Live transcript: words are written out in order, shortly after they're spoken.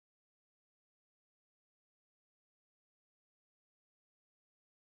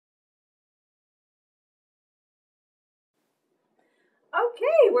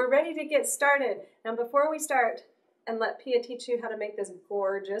Okay, we're ready to get started. Now before we start and let Pia teach you how to make this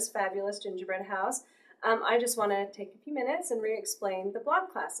gorgeous, fabulous gingerbread house, I just want to take a few minutes and re-explain the blog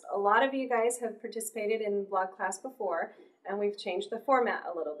class. A lot of you guys have participated in blog class before, and we've changed the format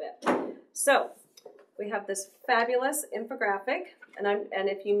a little bit. So we have this fabulous infographic, and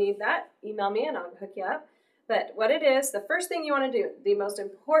if you need that, email me and I'll hook you up. But what it is, the first thing you want to do, the most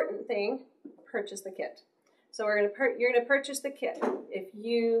important thing, purchase the kit. So you're going to purchase the kit. If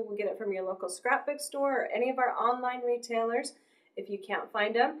you will get it from your local scrapbook store or any of our online retailers, if you can't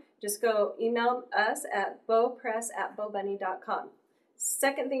find them, just go email us at bowpress@bowbunny.com.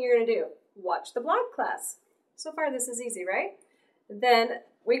 Second thing you're going to do, watch the blog class. So far this is easy, right? Then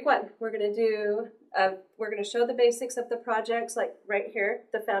week 1, we're going to show the basics of the projects, like right here,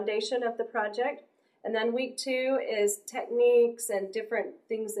 the foundation of the project. And then week 2 is techniques and different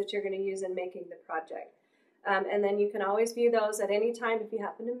things that you're going to use in making the project. And then you can always view those at any time if you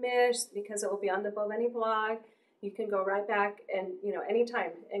happen to miss, because it will be on the Bow Bunny blog. You can go right back and,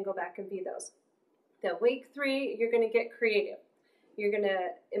 anytime and go back and view those. Then week 3, you're going to get creative. You're going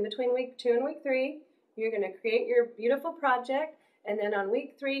to, in between week 2 and week 3, you're going to create your beautiful project. And then on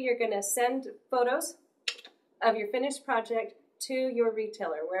week 3, you're going to send photos of your finished project to your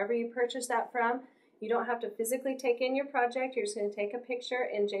retailer, wherever you purchase that from. You don't have to physically take in your project. You're just going to take a picture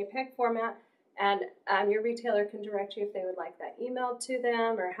in JPEG format, and your retailer can direct you if they would like that emailed to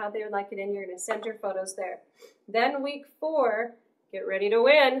them or how they would like it in. You're going to send your photos there. Then week 4, get ready to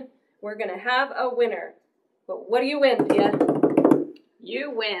win. We're going to have a winner. But what do you win, Pia?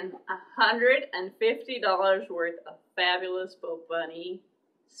 You win $150 worth of fabulous Bow Bunny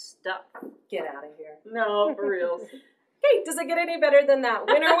stuff. Get out of here. No, for real. Okay, does it get any better than that?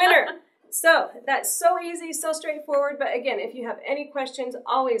 Winner, winner. So that's so easy, so straightforward. But again, if you have any questions,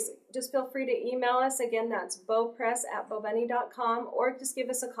 always just feel free to email us. Again, that's bowpress@bowbunny.com, or just give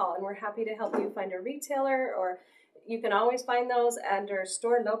us a call, and we're happy to help you find a retailer, or you can always find those under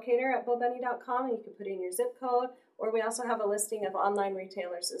store locator at bowbunny.com, and you can put in your zip code, or we also have a listing of online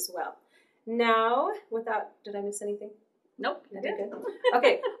retailers as well. Now, did I miss anything? Nope. I did good.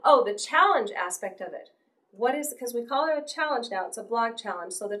 Okay. Oh, the challenge aspect of it. What is, because we call it a challenge now, it's a blog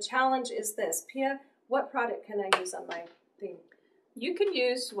challenge. So the challenge is this. Pia, what product can I use on my thing? You can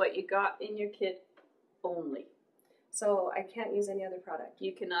use what you got in your kit only. So I can't use any other product.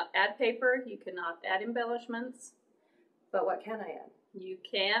 You cannot add paper, you cannot add embellishments. But what can I add? You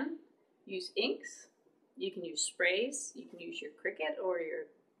can use inks, you can use sprays, you can use your Cricut or your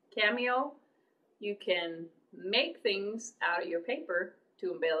Cameo. You can make things out of your paper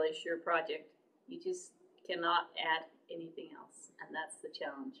to embellish your project. You just cannot add anything else, and that's the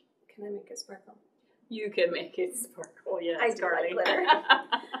challenge. Can I make it sparkle? You can make it sparkle, yes, I do Carly. like glitter.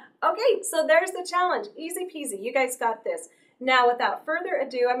 Okay, so there's the challenge. Easy peasy. You guys got this. Now, without further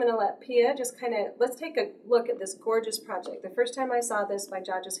ado, I'm going to let Pia just let's take a look at this gorgeous project. The first time I saw this, my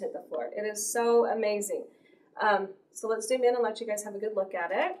jaw just hit the floor. It is so amazing. So let's zoom in and let you guys have a good look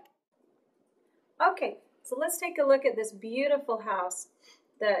at it. Okay, so let's take a look at this beautiful house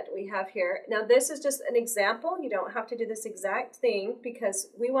that we have here. Now this is just an example. You don't have to do this exact thing because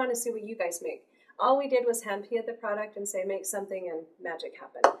we want to see what you guys make. All we did was hand Pia the product and say make something and magic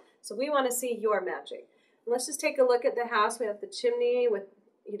happened. So we want to see your magic. Let's just take a look at the house. We have the chimney with,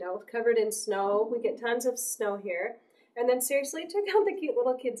 covered in snow. We get tons of snow here. And then seriously, check out the cute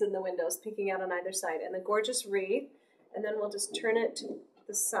little kids in the windows peeking out on either side, and the gorgeous wreath. And then we'll just turn it to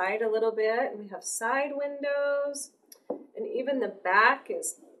the side a little bit, and we have side windows. And even the back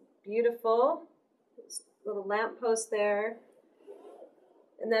is beautiful. There's a little lamppost there.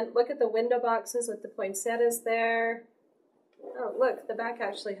 And then look at the window boxes with the poinsettias there. Oh, look, the back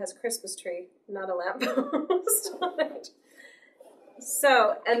actually has Christmas tree, not a lamppost on it.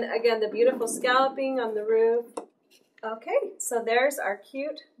 So, and again, the beautiful scalloping on the roof. Okay, so there's our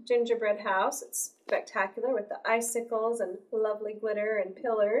cute gingerbread house. It's spectacular with the icicles and lovely glitter and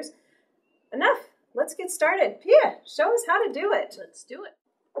pillars. Enough. Let's get started. Pia, show us how to do it. Let's do it.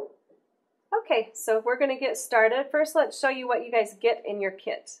 Okay, so we're going to get started. First, let's show you what you guys get in your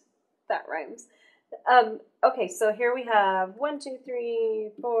kit. That rhymes. Okay, so here we have 1, 2,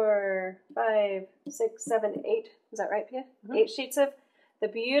 3, 4, 5, 6, 7, 8. Is that right, Pia? Mm-hmm. 8 sheets of the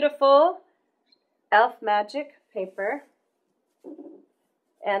beautiful Elf Magic paper.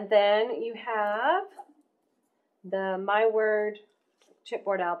 And then you have the My Word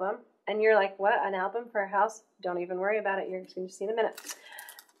chipboard album. And you're like, what, an album for a house? Don't even worry about it. You're going to see in a minute.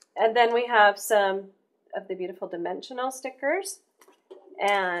 And then we have some of the beautiful dimensional stickers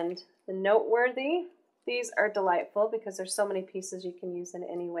and the Noteworthy. These are delightful because there's so many pieces you can use in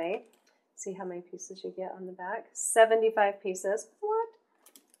any way. See how many pieces you get on the back. 75 pieces. What?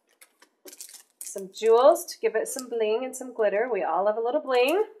 some jewels to give it some bling and some glitter. We all have a little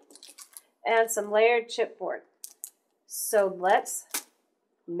bling. And some layered chipboard. So let's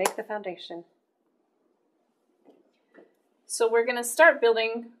make the foundation. So we're going to start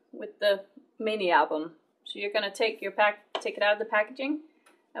building with the mini album. So you're going to take it out of the packaging,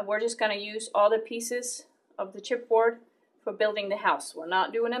 and we're just going to use all the pieces of the chipboard for building the house. We're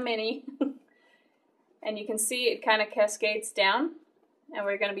not doing a mini. And you can see it kind of cascades down, and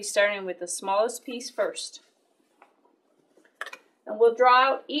we're going to be starting with the smallest piece first. And we'll draw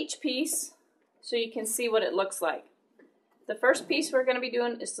out each piece so you can see what it looks like. The first piece we're going to be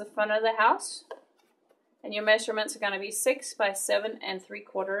doing is the front of the house. And your measurements are going to be 6 by 7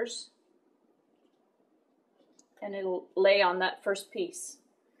 3/4. And it'll lay on that first piece.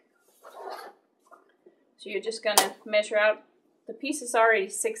 So you're just going to measure out. The piece is already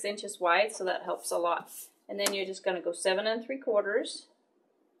 6 inches wide, so that helps a lot. And then you're just going to go 7 3/4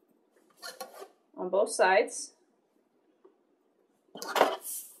 on both sides.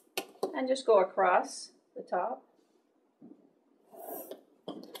 And just go across the top.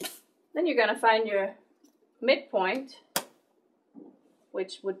 Then you're going to find your midpoint,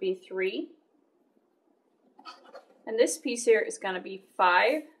 which would be 3. And this piece here is going to be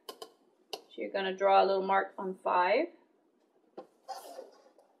 5. So you're going to draw a little mark on 5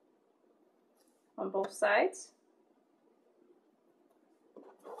 on both sides.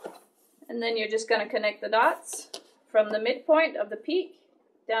 And then you're just going to connect the dots from the midpoint of the peak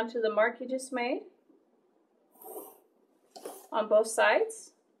down to the mark you just made on both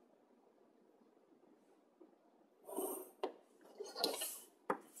sides.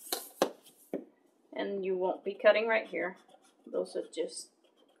 And you won't be cutting right here. Those are just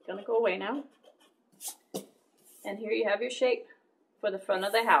going to go away now. And here you have your shape for the front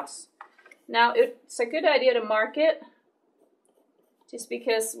of the house. Now it's a good idea to mark it, just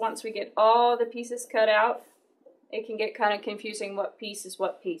because once we get all the pieces cut out, it can get kind of confusing what piece is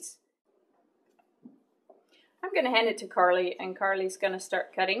what piece. I'm going to hand it to Carly, and Carly's going to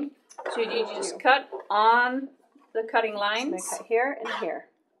start cutting. So you just cut on the cutting lines. I'm going to cut here and here,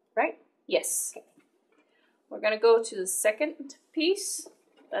 right? Yes. Okay. We're going to go to the second piece.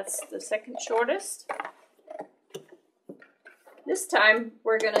 That's the second shortest. This time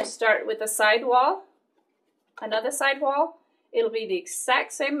we're going to start with a side wall, another side wall. It'll be the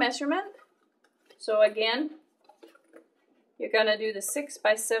exact same measurement. So again, you're going to do the 6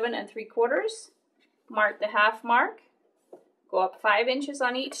 by 7 3/4, mark the half mark, go up 5 inches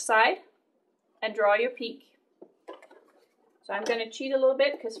on each side, and draw your peak. So I'm going to cheat a little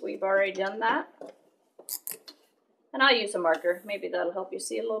bit because we've already done that. And I'll use a marker. Maybe that'll help you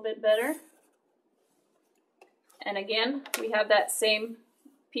see a little bit better. And again, we have that same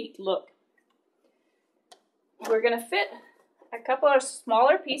peak look. We're going to fit a couple of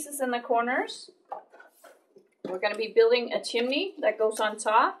smaller pieces in the corners. We're going to be building a chimney that goes on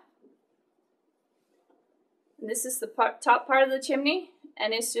top. And this is the top part of the chimney,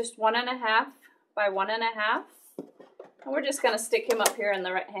 and it's just 1.5 by 1.5. And we're just going to stick him up here in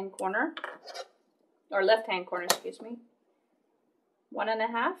the right-hand corner, or left-hand corner, excuse me.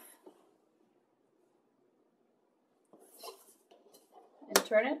 1.5. And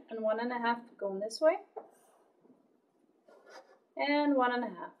turn it, and 1.5 going this way. And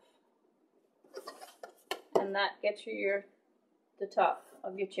 1.5. And that gets you the top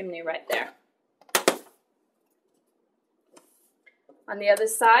of your chimney right there. On the other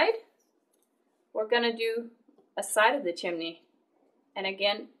side, we're going to do a side of the chimney. And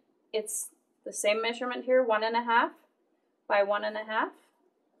again, it's the same measurement here, 1.5 by 1.5.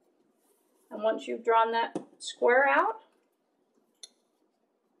 And once you've drawn that square out,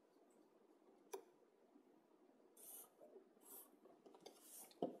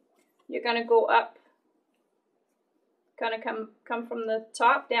 you're going to go up, kind of come from the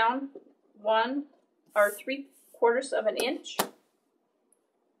top down 1 or 3/4 of an inch.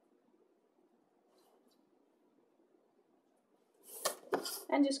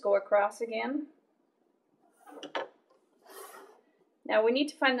 And just go across again. Now we need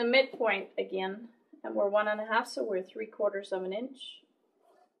to find the midpoint again, and we're 1.5, so we're 3/4 of an inch.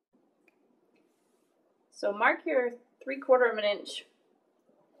 So mark your 3/4 of an inch,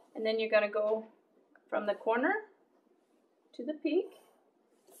 and then you're going to go from the corner to the peak,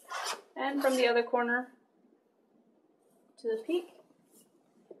 and from the other corner to the peak,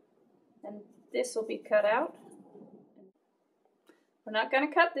 and this will be cut out. We're not going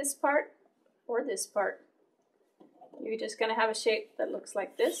to cut this part or this part. You're just going to have a shape that looks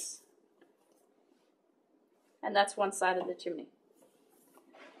like this. And that's one side of the chimney.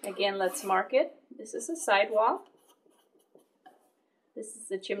 Again, let's mark it. This is a side wall. This is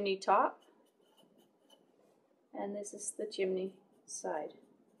the chimney top. And this is the chimney side.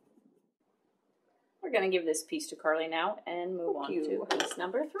 We're going to give this piece to Carly now and move on to piece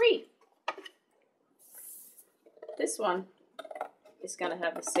number 3. This one is going to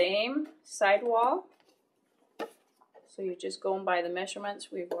have the same side wall. So you're just going by the measurements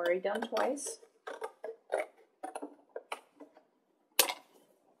we've already done twice.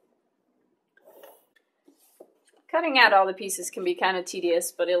 Cutting out all the pieces can be kind of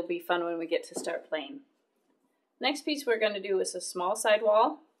tedious, but it'll be fun when we get to start playing. Next piece we're going to do is a small side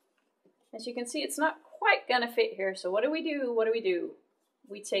wall. As you can see, it's not quite going to fit here, so what do we do?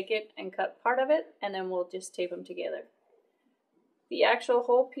 We take it and cut part of it, and then we'll just tape them together. The actual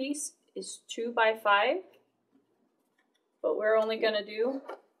whole piece is 2 by 5, but we're only going to do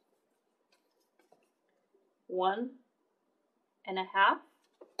 1 1/2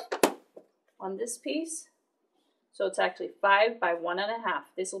 on this piece. So it's actually 5 by 1 1/2.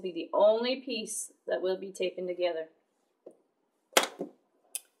 This will be the only piece that we'll be taping together.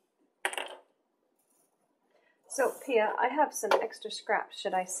 So Pia, I have some extra scraps.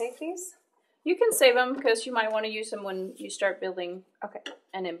 Should I save these? You can save them because you might want to use them when you start building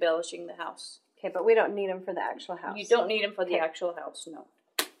and embellishing the house. Okay, but we don't need them for the actual house. You don't need them for the actual house, no.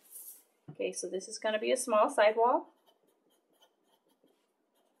 Okay, so this is going to be a small side wall.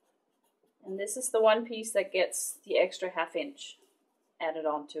 And this is the one piece that gets the extra 1/2 inch added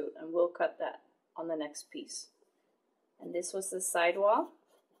onto it, and we'll cut that on the next piece. And this was the side wall.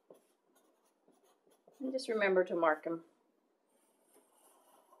 And just remember to mark them.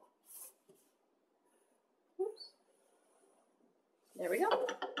 Oops. There we go.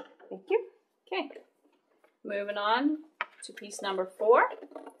 Thank you. Okay, moving on to piece number 4.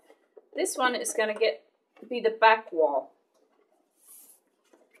 This one is going to be the back wall.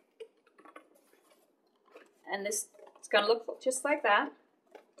 And this is going to look just like that.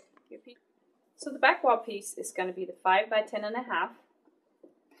 So the back wall piece is going to be the 5 by 10 1/2.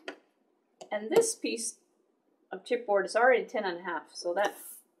 And this piece of chipboard is already 10 1/2, so that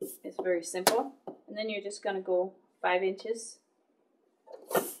is very simple. And then you're just going to go 5 inches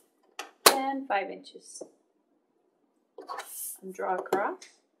and 5 inches and draw across.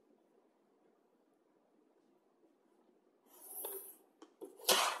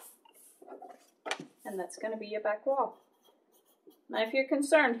 And that's going to be your back wall. Now if you're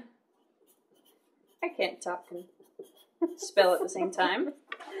concerned, I can't talk and spell at the same time.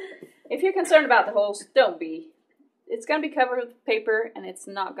 If you're concerned about the holes, don't be. It's going to be covered with paper and it's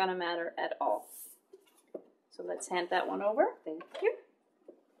not going to matter at all. So let's hand that one over. Thank you.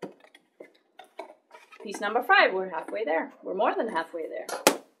 Piece number 5, we're halfway there. We're more than halfway there.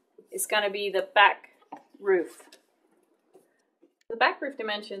 It's going to be the back roof. The back roof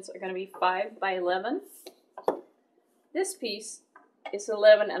dimensions are going to be 5 by 11. This piece is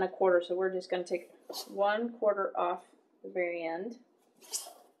 11 1/4, so we're just going to take 1/4 off the very end.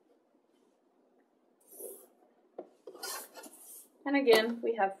 And again,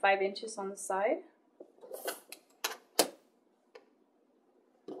 we have 5 inches on the side.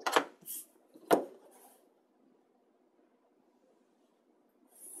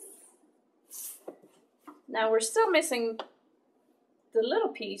 Now we're still missing the little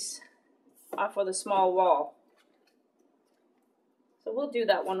piece off of the small wall. So we'll do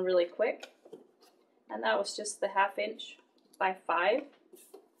that one really quick. And that was just the 1/2 inch by 5.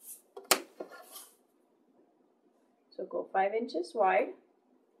 So go 5 inches wide.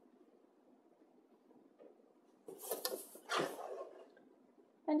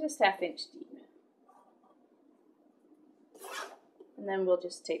 And just 1/2 inch deep. And then we'll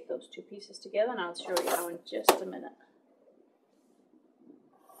just tape those 2 pieces together, and I'll show you how in just a minute.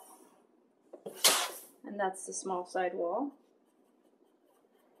 And that's the small side wall.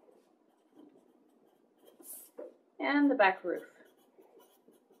 And the back roof.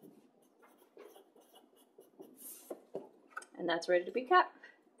 And that's ready to be cut.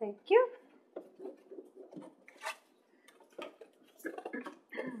 Thank you.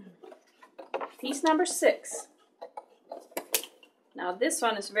 Piece number 6. Now this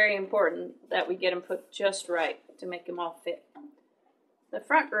one is very important that we get them put just right to make them all fit. The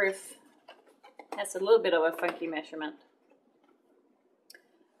front roof has a little bit of a funky measurement.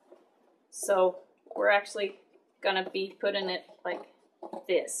 So we're actually going to be putting it like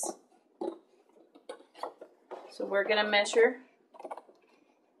this. So we're going to measure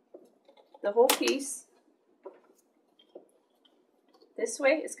the whole piece. This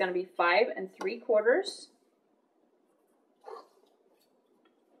way it's going to be 5 3/4.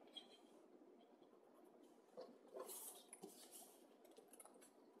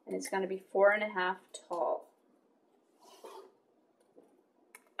 And it's going to be 4 1/2 tall.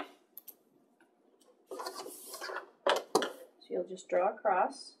 just draw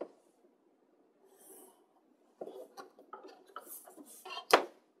across.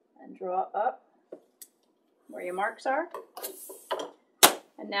 And draw up where your marks are.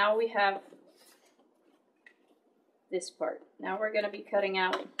 And now we have this part. Now we're going to be cutting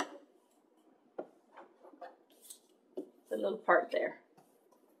out the little part there.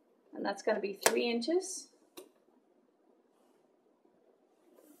 And that's going to be 3 inches.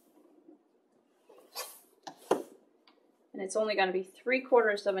 And it's only going to be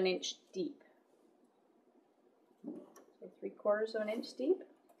 3/4 of an inch deep. So 3/4 of an inch deep.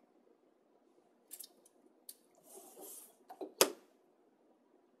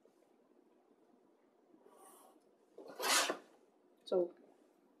 So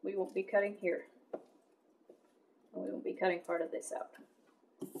we won't be cutting here. And we won't be cutting part of this out.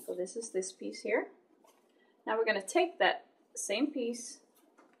 So this is this piece here. Now we're going to take that same piece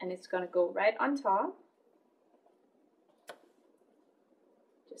and it's going to go right on top.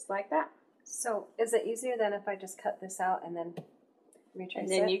 Just like that. So is it easier then if I just cut this out and then retrace it? And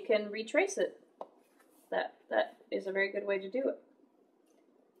then you can retrace it. That is a very good way to do it.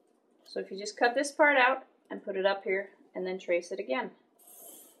 So if you just cut this part out and put it up here and then trace it again,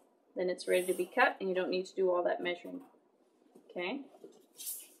 then it's ready to be cut and you don't need to do all that measuring. Okay?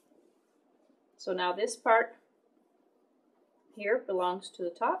 So now this part here belongs to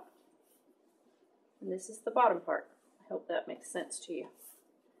the top and this is the bottom part. I hope that makes sense to you.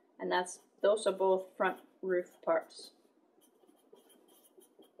 And those are both front roof parts.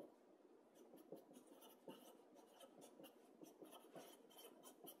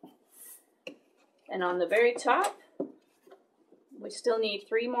 And on the very top, we still need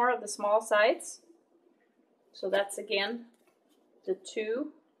 3 more of the small sides. So that's again the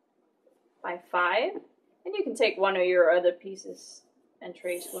 2 by 5. And you can take one of your other pieces and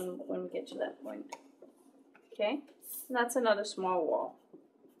trace when we get to that point. Okay, and that's another small wall.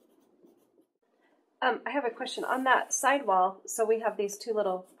 I have a question on that side wall. So we have these 2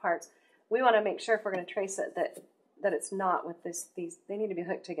 little parts. We want to make sure if we're going to trace it that it's not with these. They need to be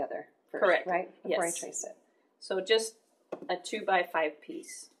hooked together first, correct? Right before yes. I trace it. So just a 2 by 5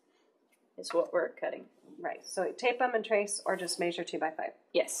 piece is what we're cutting. Right. So tape them and trace, or just measure 2 by 5.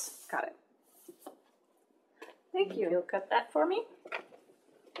 Yes. Got it. Thank you. You'll cut that for me.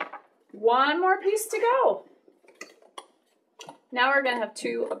 1 more piece to go. Now we're going to have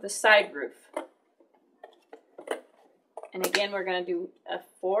 2 of the side roof. And again, we're going to do a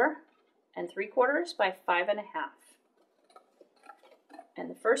 4 3/4 by 5 1/2. And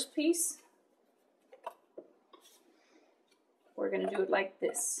the first piece, we're going to do it like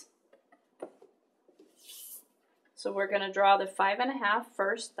this. So we're going to draw the 5 1/2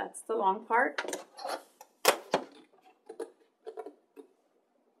 first. That's the long part.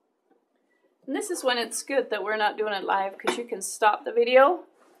 And this is when it's good that we're not doing it live, because you can stop the video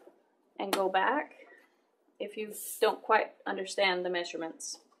and go back if you don't quite understand the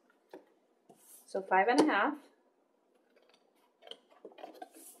measurements. So 5 1/2.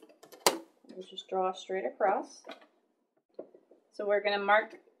 We'll just draw straight across. So we're going to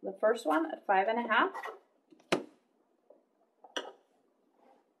mark the first one at 5 1/2.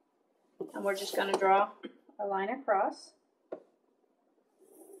 And we're just going to draw a line across.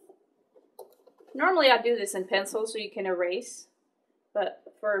 Normally I do this in pencil so you can erase, but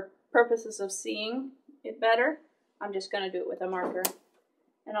for purposes of seeing it better, I'm just going to do it with a marker.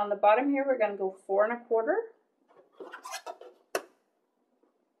 And on the bottom here, we're going to go 4 1/4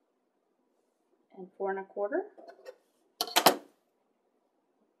 and 4 1/4.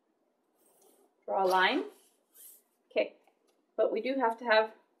 Draw a line. Okay, but we do have to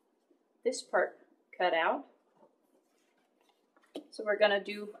have this part cut out. So we're going to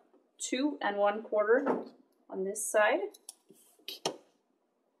do 2 1/4 on this side.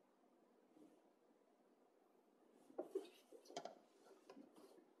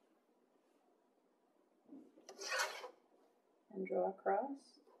 And draw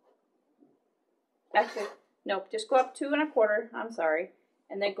across. Actually, nope, just go up 2 1/4, I'm sorry,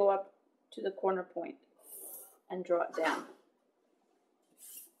 and then go up to the corner point and draw it down.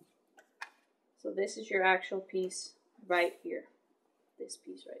 So this is your actual piece right here. This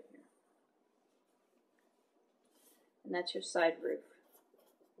piece right here. And that's your side roof.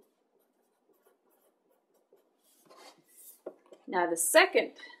 Now the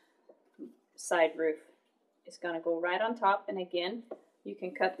second side roof is going to go right on top, and again, you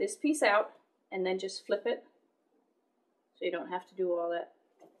can cut this piece out and then just flip it so you don't have to do all that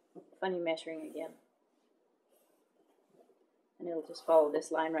funny measuring again. And it'll just follow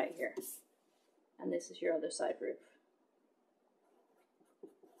this line right here. And this is your other side roof.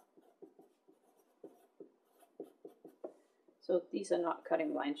 So these are not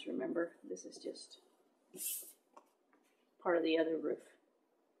cutting lines, remember? This is just part of the other roof.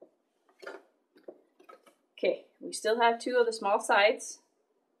 Okay, we still have 2 of the small sides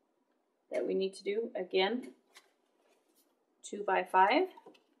that we need to do. Again, 2 by 5,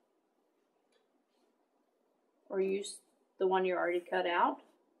 or use the one you already cut out.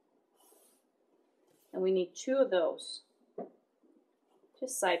 And we need 2 of those,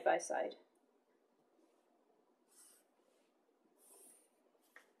 just side by side.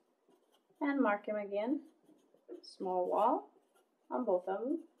 And mark them again. Small wall on both of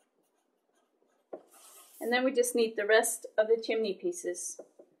them. And then we just need the rest of the chimney pieces.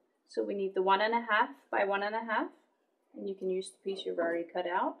 So we need the 1.5 by 1.5, and you can use the piece you've already cut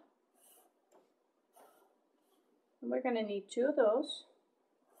out. And we're going to need 2 of those.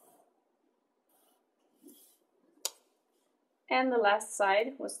 And the last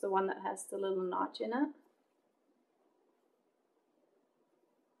side was the one that has the little notch in it.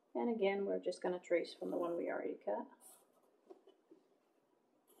 And again, we're just going to trace from the one we already cut.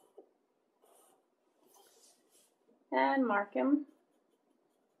 And mark them.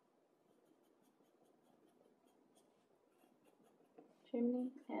 Chimney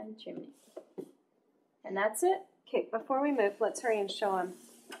and chimney. And that's it. Okay, before we move, let's hurry and show them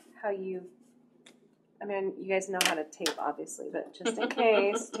how you, I mean, you guys know how to tape, obviously, but just in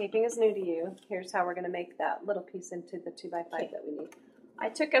case taping is new to you, here's how we're going to make that little piece into the 2 by 5 that we need. I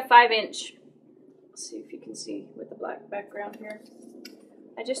took a 5-inch, let's see if you can see with the black background here.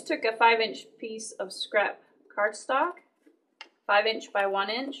 I just took a 5-inch piece of scrap cardstock, 5-inch by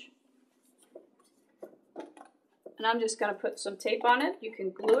 1-inch. And I'm just going to put some tape on it. You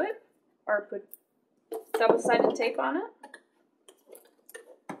can glue it or put double-sided tape on it.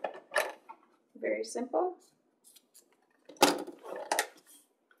 Very simple.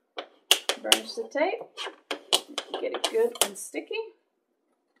 Burnish the tape. Get it good and sticky.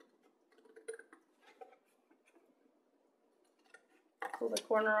 Pull the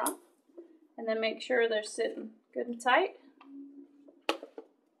corner off. And then make sure they're sitting good and tight.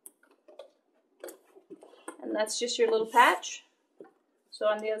 And that's just your little patch. So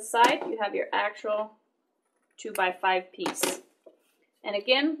on the other side, you have your actual 2 by 5 piece. And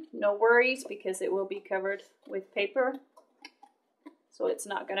again, no worries because it will be covered with paper. So it's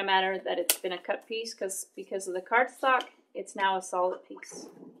not going to matter that it's been a cut piece because of the cardstock, it's now a solid piece.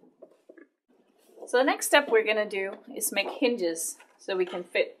 So the next step we're going to do is make hinges so we can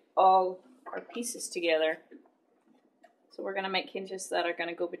fit all our pieces together. So we're going to make hinges that are going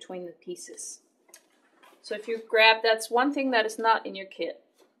to go between the pieces. So if you grab, that's one thing that is not in your kit.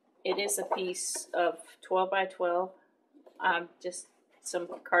 It is a piece of 12 by 12, just some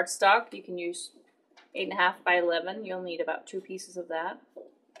cardstock. You can use 8.5 by 11. You'll need about 2 pieces of that.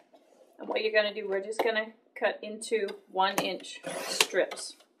 And what you're going to do, we're just going to cut into 1-inch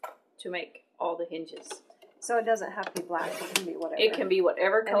strips to make all the hinges. So it doesn't have to be black, it can be whatever. It can be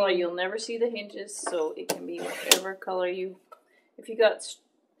whatever color. You'll never see the hinges, so it can be whatever color you, if you got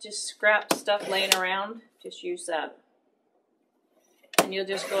just scrap stuff laying around, just use that. And you'll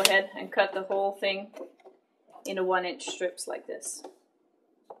just go ahead and cut the whole thing into 1-inch strips like this.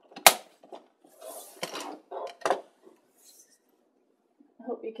 I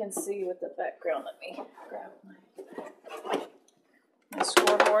hope you can see with the background. Let me grab my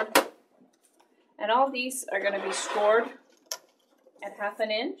scoreboard. And all these are going to be scored at 1/2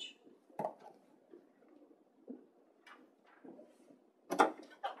 inch.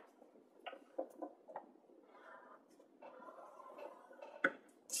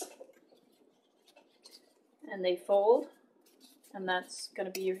 And they fold, and that's going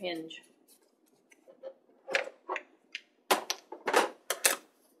to be your hinge.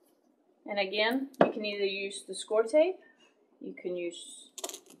 And again, you can either use the score tape, you can use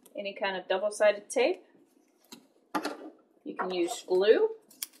any kind of double-sided tape, you can use glue.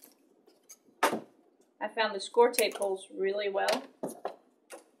 I found the score tape holds really well.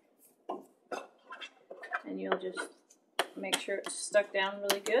 And you'll just make sure it's stuck down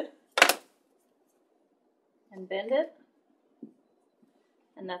really good. And bend it,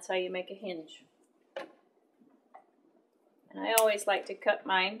 and that's how you make a hinge. And I always like to cut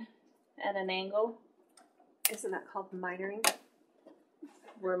mine at an angle. Isn't that called mitering?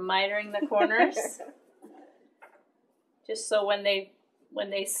 We're mitering the corners, just so when they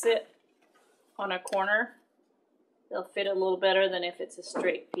sit on a corner, they'll fit a little better than if it's a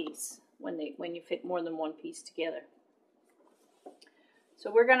straight piece. When you fit more than one piece together. So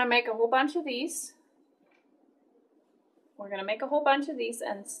we're going to make a whole bunch of these. We're going to make a whole bunch of these,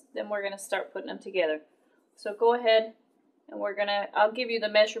 and then we're going to start putting them together. So go ahead, and I'll give you the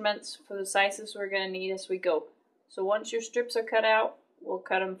measurements for the sizes we're going to need as we go. So once your strips are cut out, we'll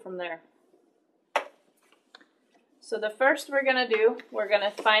cut them from there. So the first we're going to do, we're going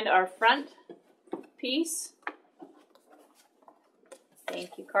to find our front piece.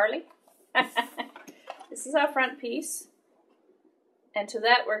 Thank you, Carly. This is our front piece. And to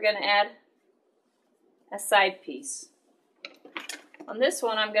that we're going to add a side piece. On this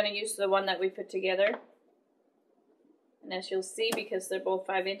one I'm going to use the one that we put together. And as you'll see, because they're both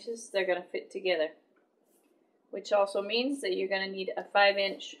 5 inches, they're going to fit together. Which also means that you're going to need a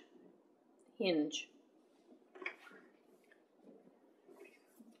 5-inch hinge.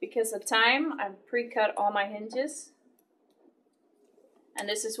 Because of time, I've pre-cut all my hinges. And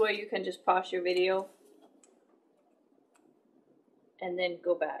this is where you can just pause your video and then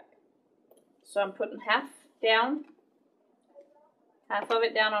go back. So I'm putting half down, half of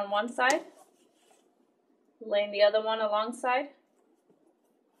it down on one side, laying the other one alongside,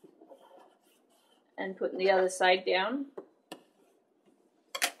 and putting the other side down.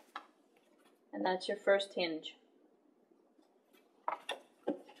 And that's your first hinge.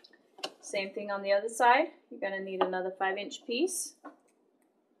 Same thing on the other side. You're going to need another 5-inch piece.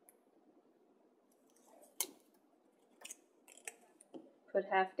 Put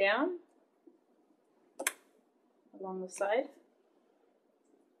half down along the side.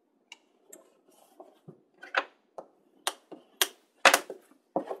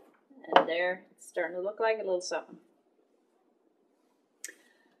 And there, it's starting to look like a little something.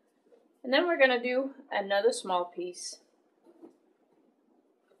 And then we're going to do another small piece.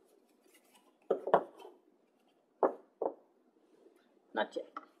 Not yet.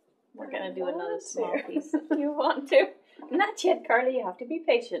 We're going to do another small piece. You want to? Not yet, Carly. You have to be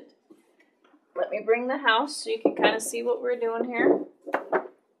patient. Let me bring the house so you can kind of see what we're doing here.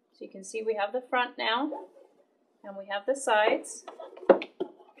 So you can see we have the front now, and we have the sides.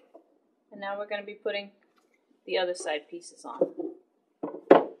 And now we're going to be putting the other side pieces on.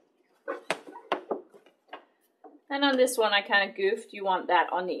 And on this one, I kind of goofed. You want that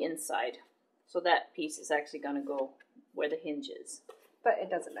on the inside. So that piece is actually going to go where the hinge is. But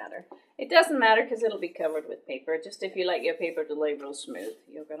it doesn't matter. It doesn't matter because it'll be covered with paper. Just if you like your paper to lay real smooth,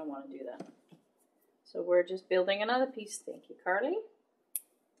 you're going to want to do that. So we're just building another piece. Thank you, Carly.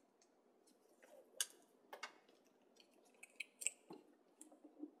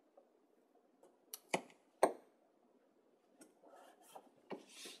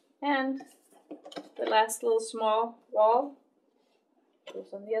 And the last little small wall goes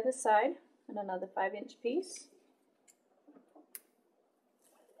on the other side, and another 5-inch piece.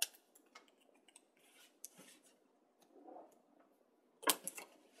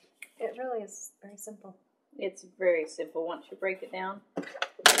 It really is very simple. It's very simple. Once you break it down,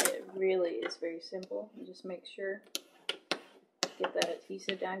 it really is very simple. You just make sure get that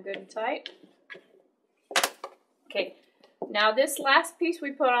adhesive down good and tight. Okay, now this last piece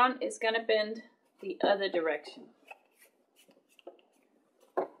we put on is going to bend the other direction.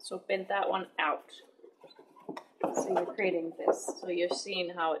 So bend that one out. So you're creating this. So you're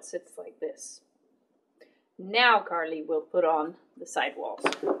seeing how it sits like this. Now, Carly, we'll put on the side walls.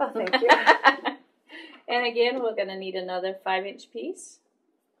 Oh, thank you. And again, we're going to need another 5-inch piece.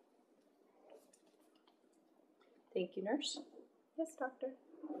 Thank you, nurse. Yes, doctor.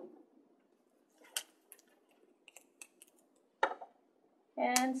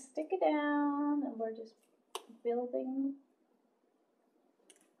 And stick it down, and we're just building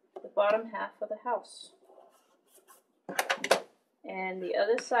the bottom half of the house. And the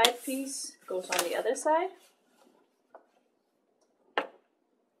other side piece goes on the other side.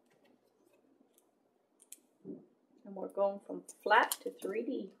 And we're going from flat to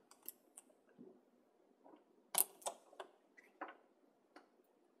 3D.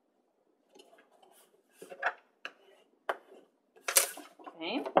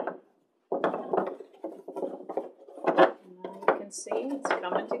 Okay. Now you can see it's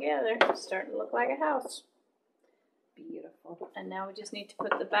coming together. It's starting to look like a house. Beautiful. And now we just need to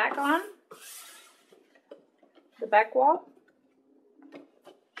put the back on. The back wall.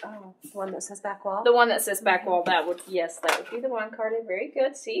 Oh, the one that says back wall? The one that says back wall, that would be the one, Carly. Very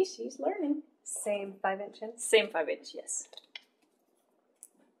good. See, she's learning. Same 5 inches? Same 5-inch, yes.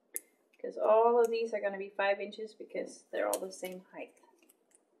 Because all of these are going to be 5 inches because they're all the same height.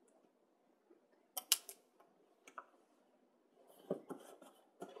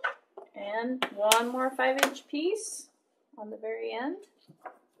 And one more 5-inch piece on the very end.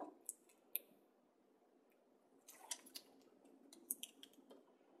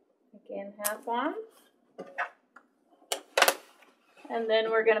 Again, half on. And then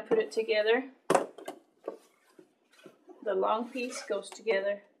we're going to put it together. The long piece goes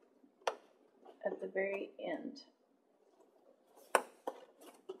together at the very end.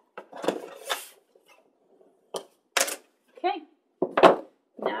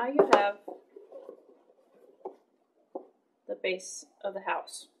 now you have the base of the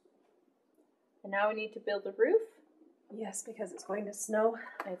house. And now we need to build the roof. Yes, because it's going to snow.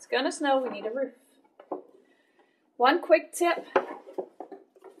 It's gonna snow, we need a roof. One quick tip,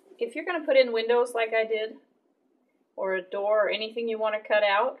 if you're gonna put in windows like I did, or a door or anything you want to cut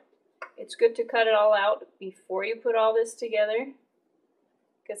out, it's good to cut it all out before you put all this together,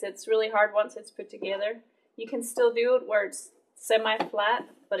 because it's really hard once it's put together. You can still do it where it's semi-flat,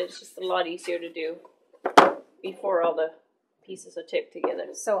 but it's just a lot easier to do before all the pieces are taped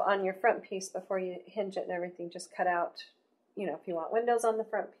together. So on your front piece, before you hinge it and everything, just cut out, you know, if you want windows on the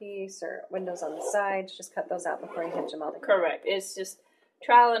front piece or windows on the sides, just cut those out before you hinge them all together. Correct. It's just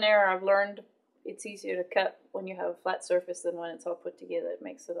trial and error. I've learned it's easier to cut when you have a flat surface than when it's all put together. It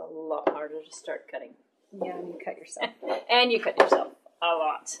makes it a lot harder to start cutting. Yeah, and you cut yourself. And you cut yourself a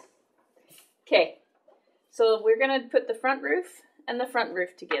lot. Okay, so we're going to put the front roof and the front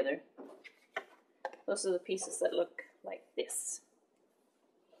roof together. Those are the pieces that look like this.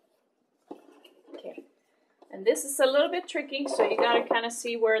 Okay, and this is a little bit tricky, so you got to kind of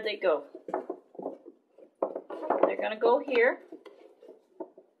see where they go. They're going to go here.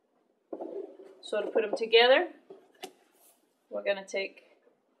 So to put them together, we're going to take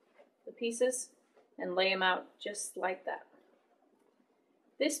the pieces and lay them out just like that.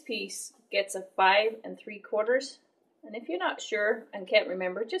 This piece gets a 5 3/4, and if you're not sure and can't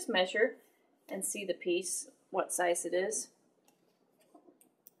remember, just measure and see the piece, what size it is.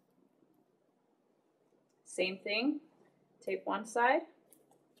 Same thing, tape one side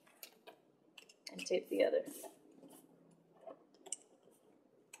and tape the other.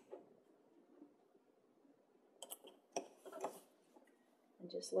 And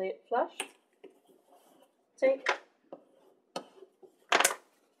just lay it flush, tape,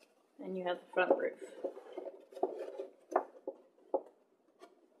 and you have the front roof.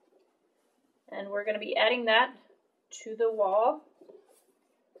 And we're going to be adding that to the wall.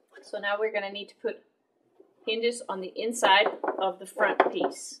 So now we're going to need to put hinges on the inside of the front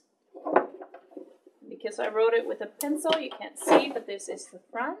piece. Because I wrote it with a pencil, you can't see, but this is the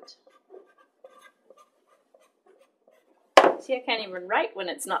front. See, I can't even write when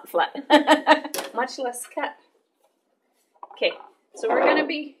it's not flat, much less cut. Okay, so we're going to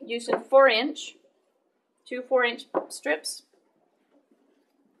be using 4-inch, two 4-inch strips.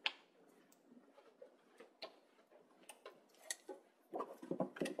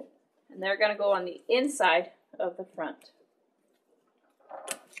 And they're going to go on the inside of the front.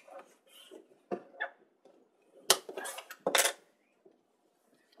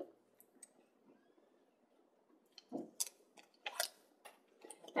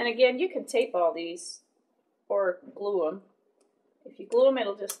 And again, you can tape all these or glue them. If you glue them,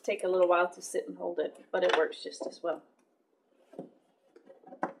 it'll just take a little while to sit and hold it, but it works just as well.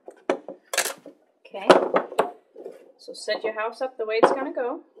 Okay, so set your house up the way it's going to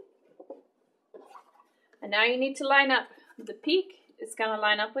go. And now you need to line up the peak. It's going to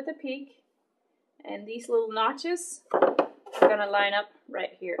line up with the peak. And these little notches are going to line up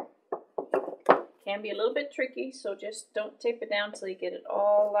right here. Can be a little bit tricky, so just don't tape it down until you get it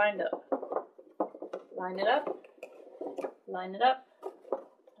all lined up. Line it up, line it up,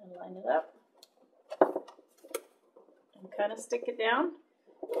 and line it up. And kind of stick it down.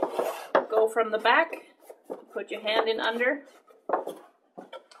 Go from the back, put your hand in under.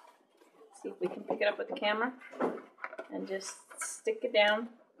 See if we can pick it up with the camera. And just stick it down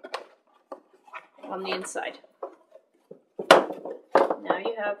on the inside. Now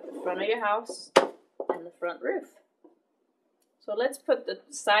you have the front of your house and the front roof. So let's put the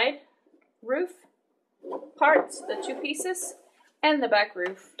side roof parts, the two pieces, and the back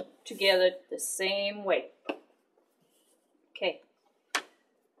roof together the same way. Okay.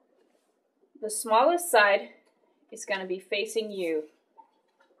 The smallest side is going to be facing you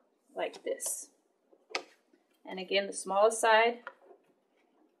like this. And again, the smallest side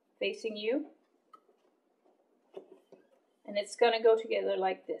facing you. And it's going to go together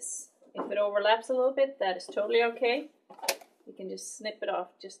like this. If it overlaps a little bit, that is totally okay. You can just snip it off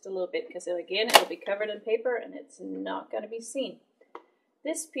just a little bit because again, it'll be covered in paper and it's not going to be seen.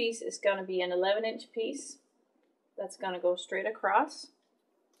 This piece is going to be an 11-inch piece that's going to go straight across.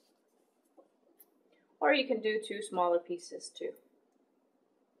 Or you can do two smaller pieces too.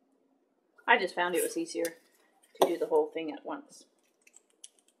 I just found it was easier to do the whole thing at once.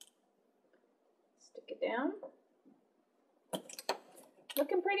 Stick it down.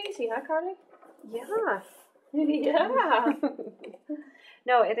 Looking pretty easy, huh, Carly? Yeah. Yeah.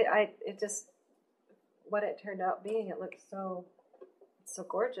 No, it just, what it turned out being, it looks so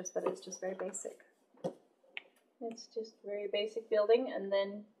gorgeous, but it's just very basic. It's just very basic building, and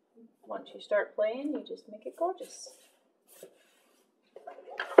then once you start playing, you just make it gorgeous.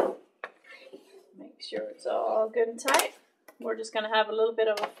 Make sure it's all good and tight. We're just going to have a little bit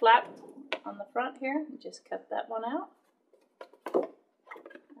of a flap on the front here. Just cut that one out.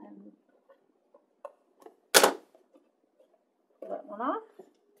 And pull that one off.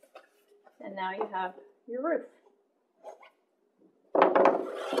 And now you have your roof.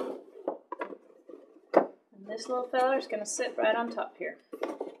 And this little fella is going to sit right on top here.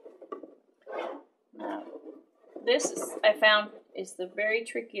 Now, this is, I found, is the very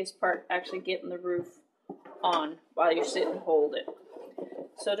trickiest part, actually getting the roof on while you sit and hold it.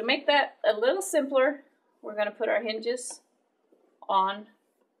 So to make that a little simpler, we're going to put our hinges on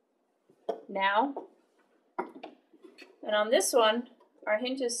now. And on this one, our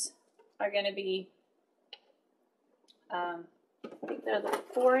hinges are going to be, I think they're the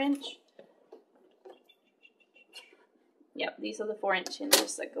 4-inch. Yep, these are the 4-inch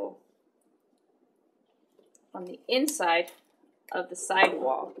hinges that go on the inside of the side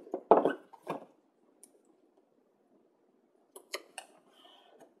wall.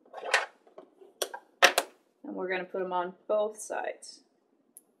 And we're going to put them on both sides.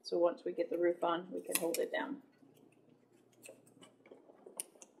 So once we get the roof on, we can hold it down.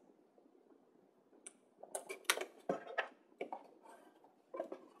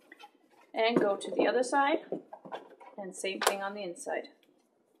 And go to the other side, and same thing on the inside.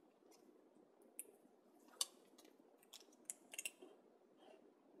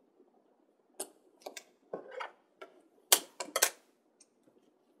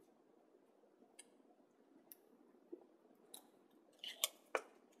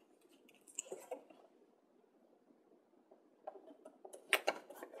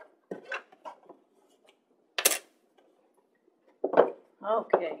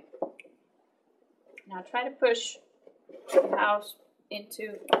 Okay, now try to push the house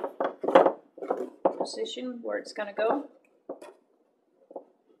into position where it's going to go,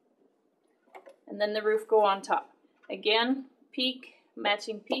 and then the roof go on top. Again, peak,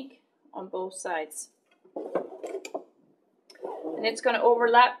 matching peak on both sides. And it's going to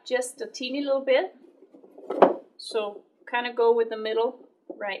overlap just a teeny little bit, so kind of go with the middle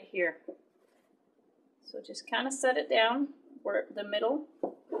right here. So just kind of set it down where the middle.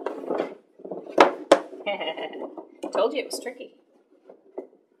 Told you it was tricky.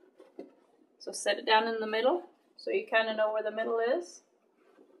 So set it down in the middle so you kind of know where the middle is,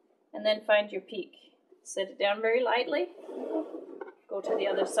 and then find your peak. Set it down very lightly. Go to the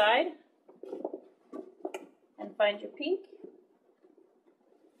other side and find your peak.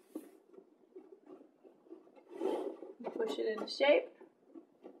 Push it into shape.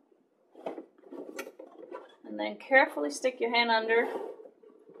 And then carefully stick your hand under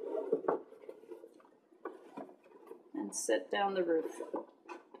and set down the roof.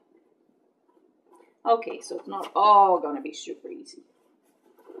 Okay, so it's not all going to be super easy.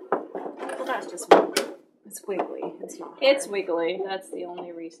 Well, that's just, it's wiggly. It's not hard. It's wiggly. That's the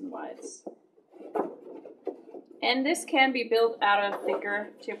only reason why it's... And this can be built out of thicker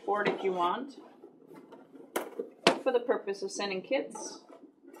chipboard if you want, for the purpose of sending kits.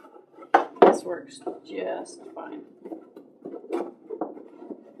 This works just fine.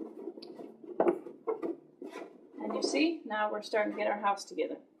 And you see, now we're starting to get our house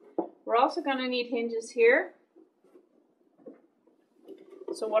together. We're also going to need hinges here.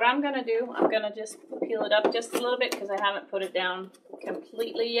 So what I'm going to do, I'm going to just peel it up just a little bit because I haven't put it down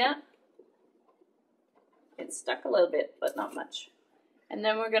completely yet. It's stuck a little bit, but not much. And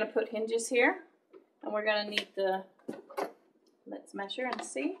then we're going to put hinges here. And we're going to need the, let's measure and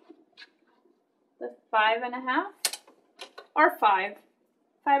see, the 5.5 or 5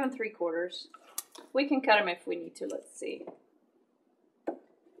 3/4. We can cut them if we need to. Let's see,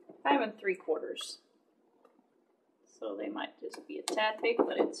 5 3/4. So they might just be a tad big,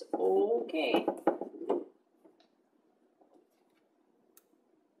 but it's okay.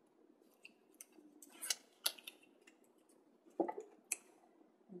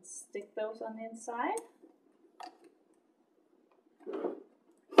 And stick those on the inside.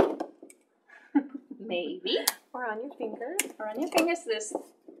 Maybe. Or on your fingers. Or on your fingers.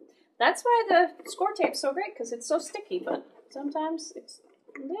 That's why the score tape's so great, because it's so sticky, but sometimes it's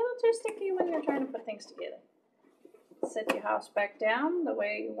a little too sticky when you're trying to put things together. Set your house back down the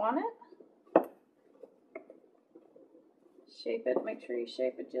way you want it. Shape it. Make sure you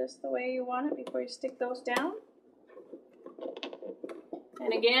shape it just the way you want it before you stick those down.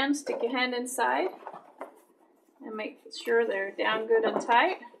 And again, stick your hand inside and make sure they're down good and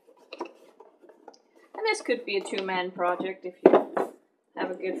tight. And this could be a 2-man project if you have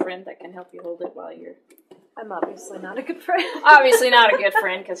a good friend that can help you hold it while you're I'm obviously not a good friend. Obviously not a good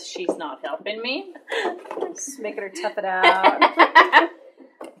friend because she's not helping me. Just making her tough it out.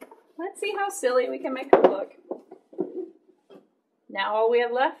 Let's see how silly we can make her look. Now all we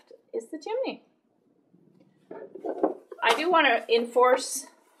have left is the chimney. I do want to enforce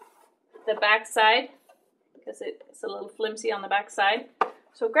the back side because it's a little flimsy on the back side.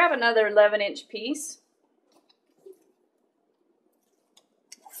 So grab another 11-inch piece.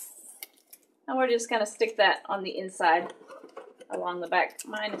 And we're just going to stick that on the inside along the back.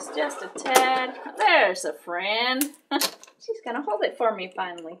 Mine is just a tad. There's a friend. She's going to hold it for me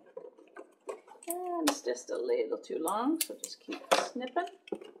finally. And it's just a little too long, so just keep snipping.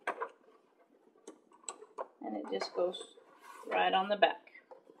 And it just goes right on the back.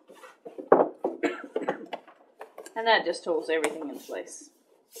 And that just holds everything in place.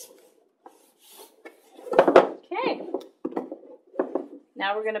 Okay.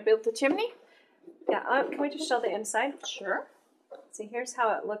 Now we're going to build the chimney. Yeah, can we just show the inside? Sure. See, here's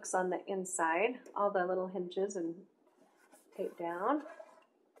how it looks on the inside. All the little hinges and tape down.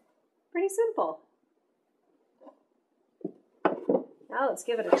 Pretty simple. Now let's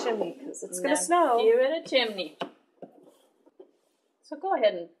give it a chimney because it's going to snow. Give it a chimney. So go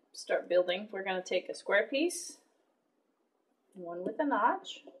ahead and start building. We're going to take a square piece, one with a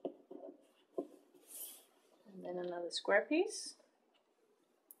notch, and then another square piece.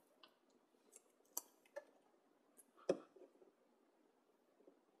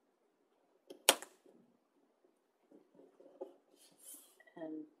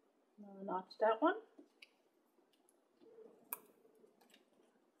 And another notch that one.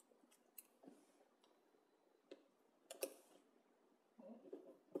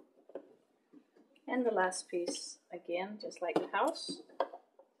 And the last piece, again, just like the house,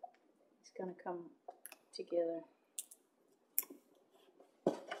 it's going to come together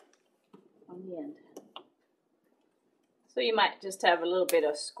on the end. So you might just have a little bit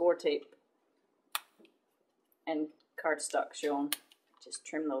of score tape and cardstock showing. Just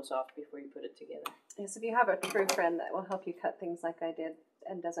trim those off before you put it together. Yes, if you have a true friend that will help you cut things like I did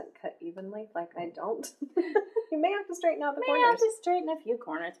and doesn't cut evenly, like I don't, you may have to straighten out the corners. May have to straighten a few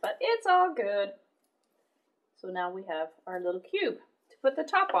corners, but it's all good. So now we have our little cube to put the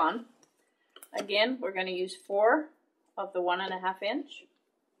top on. Again, we're going to use 4 of the 1.5 inch.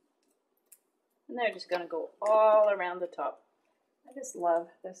 And they're just going to go all around the top. I just love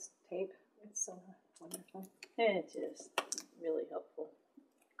this tape. It's so wonderful. It's just really helpful.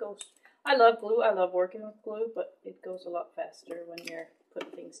 I love glue. I love working with glue, but it goes a lot faster when you're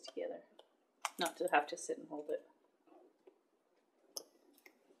putting things together. Not to have to sit and hold it.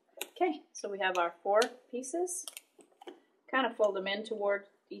 Okay, so we have our 4 pieces. Kind of fold them in toward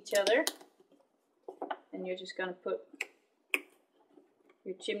each other. And you're just going to put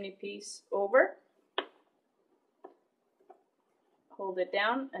your chimney piece over. Hold it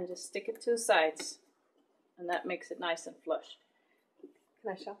down and just stick it to the sides. And that makes it nice and flush.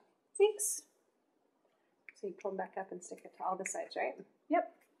 Can I show? Thanks. So you pull them back up and stick it to all the sides, right?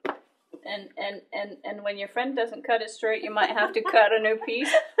 Yep. And when your friend doesn't cut it straight, you might have to cut a new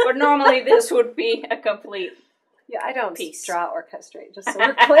piece. But normally this would be a complete Yeah, I don't piece. draw or cut straight, just so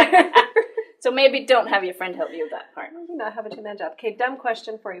we're clear. So maybe don't have your friend help you with that part. Maybe not have a two-man job. Okay, dumb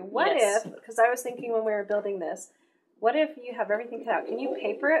question for you. What Yes. if, because I was thinking when we were building this, what if you have everything cut out? Can you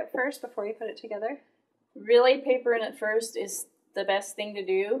paper it first before you put it together? Really, papering it first is the best thing to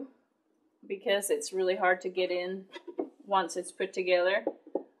do because it's really hard to get in once it's put together.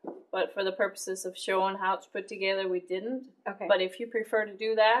 But for the purposes of showing how it's put together, we didn't. Okay. But if you prefer to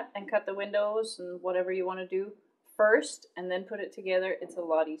do that and cut the windows and whatever you want to do first and then put it together, it's a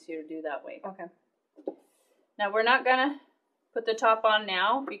lot easier to do that way. Okay. Now we're not going to put the top on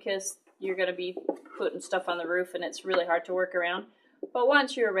now because you're going to be putting stuff on the roof and it's really hard to work around. But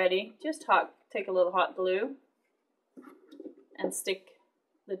once you're ready, just take a little hot glue and stick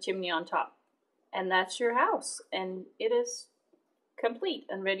the chimney on top. And that's your house. And it is complete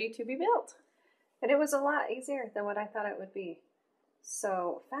and ready to be built. And it was a lot easier than what I thought it would be.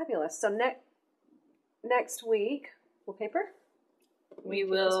 So fabulous. So next week, we'll paper? We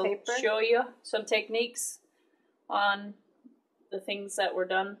will show you some techniques on the things that were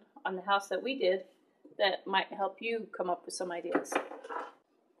done on the house that we did that might help you come up with some ideas.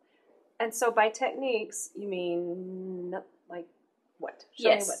 And so by techniques, you mean like what? Show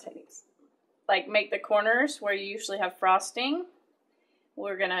Yes. me what techniques. Like make the corners where you usually have frosting.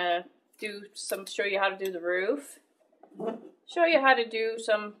 We're going to show you how to do the roof. Show you how to do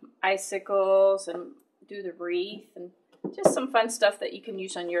some icicles and do the wreath and just some fun stuff that you can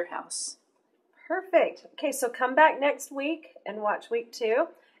use on your house. Perfect. Okay, so come back next week and watch week 2.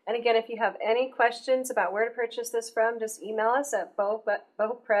 And again, if you have any questions about where to purchase this from, just email us at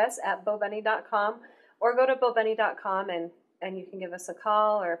bopress@bobunny.com or go to bobunny.com and you can give us a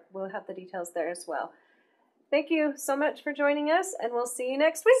call, or we'll have the details there as well. Thank you so much for joining us, and we'll see you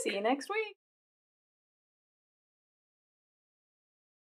next week. See you next week.